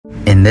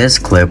In this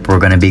clip, we're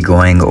going to be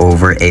going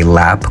over a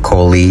lap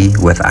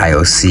chole with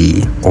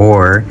IOC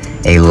or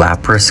a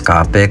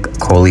laparoscopic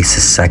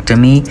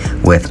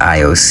cholecystectomy with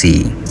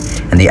IOC.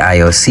 And the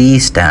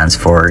IOC stands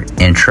for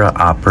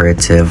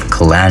intraoperative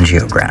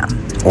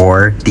cholangiogram,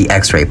 or the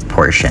X-ray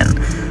portion.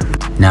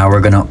 Now we're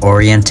going to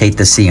orientate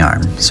the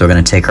C-arm. So we're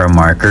going to take our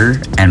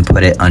marker and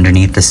put it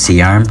underneath the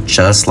C-arm,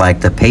 just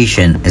like the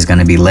patient is going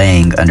to be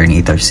laying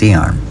underneath our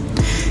C-arm.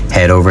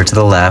 Head over to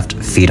the left,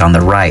 feet on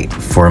the right.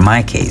 For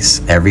my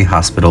case, every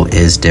hospital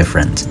is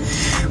different.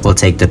 We'll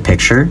take the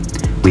picture,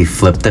 we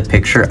flip the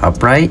picture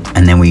upright,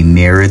 and then we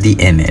mirror the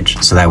image.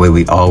 So that way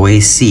we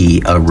always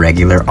see a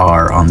regular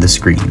R on the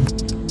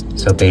screen.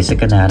 So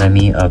basic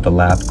anatomy of the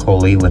lap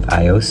chole with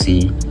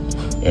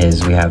IOC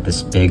is we have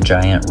this big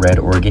giant red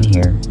organ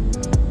here,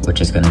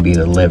 which is going to be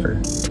the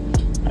liver.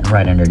 And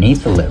right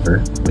underneath the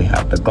liver, we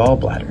have the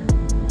gallbladder.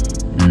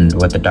 And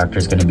what the doctor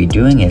is going to be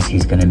doing is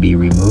he's going to be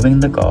removing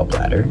the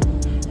gallbladder,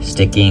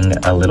 sticking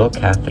a little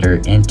catheter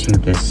into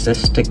this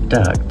cystic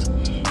duct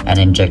and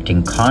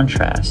injecting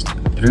contrast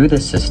through the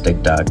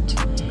cystic duct,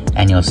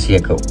 and you'll see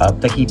it go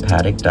up the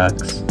hepatic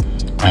ducts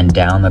and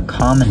down the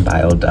common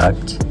bile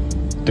duct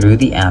through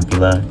the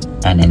ampulla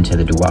and into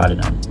the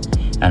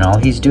duodenum. And all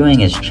he's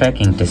doing is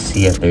checking to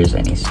see if there's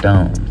any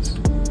stones.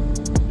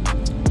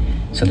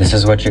 So this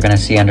is what you're going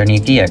to see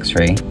underneath the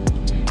X-ray.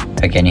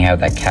 Again, you have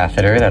that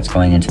catheter that's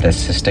going into the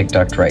cystic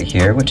duct right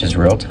here, which is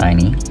real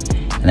tiny.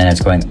 And then it's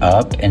going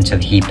up into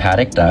the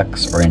hepatic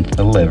ducts or into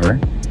the liver,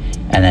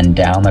 and then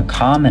down the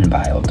common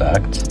bile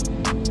duct,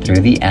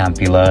 through the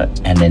ampulla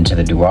and into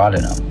the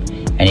duodenum.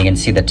 And you can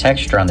see the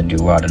texture on the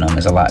duodenum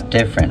is a lot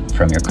different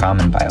from your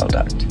common bile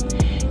duct.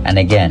 And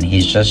again,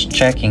 he's just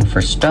checking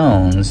for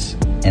stones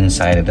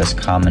inside of this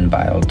common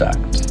bile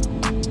duct.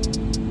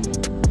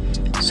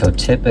 So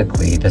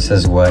typically, this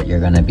is what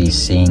you're going to be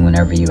seeing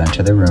whenever you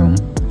enter the room.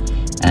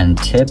 And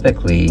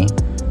typically,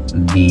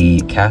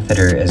 the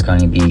catheter is going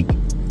to be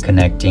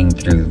connecting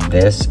through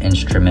this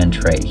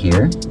instrument right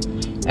here.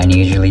 And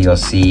usually you'll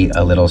see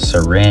a little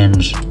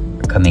syringe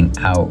coming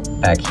out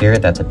back here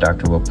that the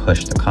doctor will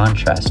push the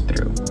contrast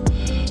through.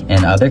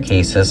 In other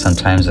cases,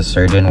 sometimes a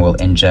surgeon will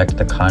inject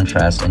the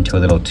contrast into a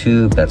little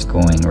tube that's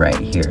going right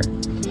here.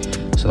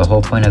 So the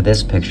whole point of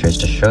this picture is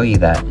to show you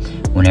that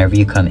whenever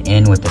you come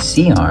in with the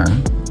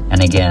C-arm,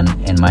 and again,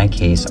 in my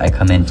case, I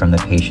come in from the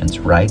patient's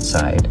right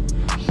side,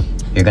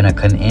 you're going to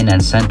come in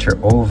and center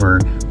over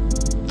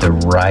the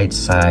right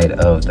side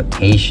of the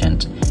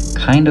patient,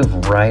 kind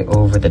of right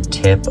over the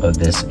tip of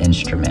this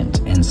instrument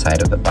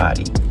inside of the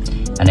body.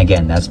 And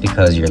again, that's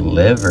because your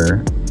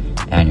liver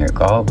and your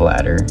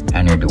gallbladder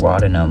and your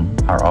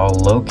duodenum are all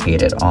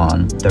located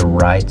on the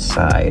right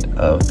side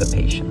of the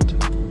patient.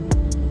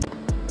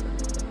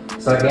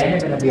 So again,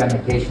 you're going to be on the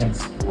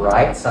patient's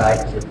right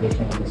side because your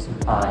patient will be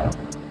supine.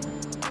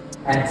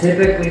 And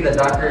typically the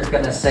doctor is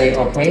going to say,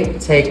 okay,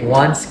 take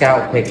one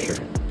scalp picture.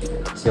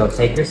 So you'll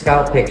take your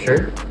scalp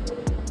picture.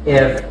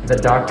 If the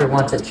doctor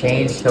wants it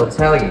changed, he'll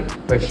tell you,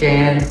 push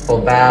in, pull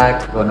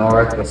back, go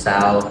north, go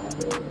south,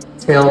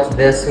 tilt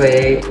this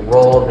way,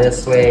 roll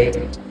this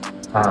way.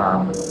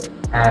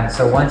 And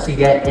so once you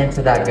get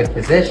into that good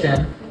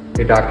position,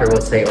 your doctor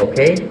will say,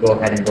 okay, go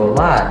ahead and go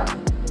live.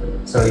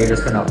 So you're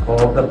just going to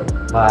hold the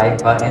live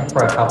button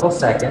for a couple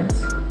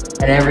seconds.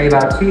 And every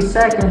about 2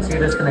 seconds, you're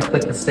just going to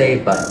click the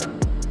save button.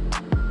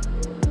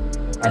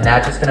 And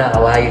that's just going to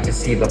allow you to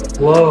see the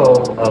flow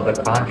of the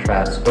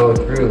contrast go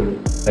through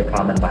the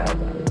common bile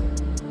duct.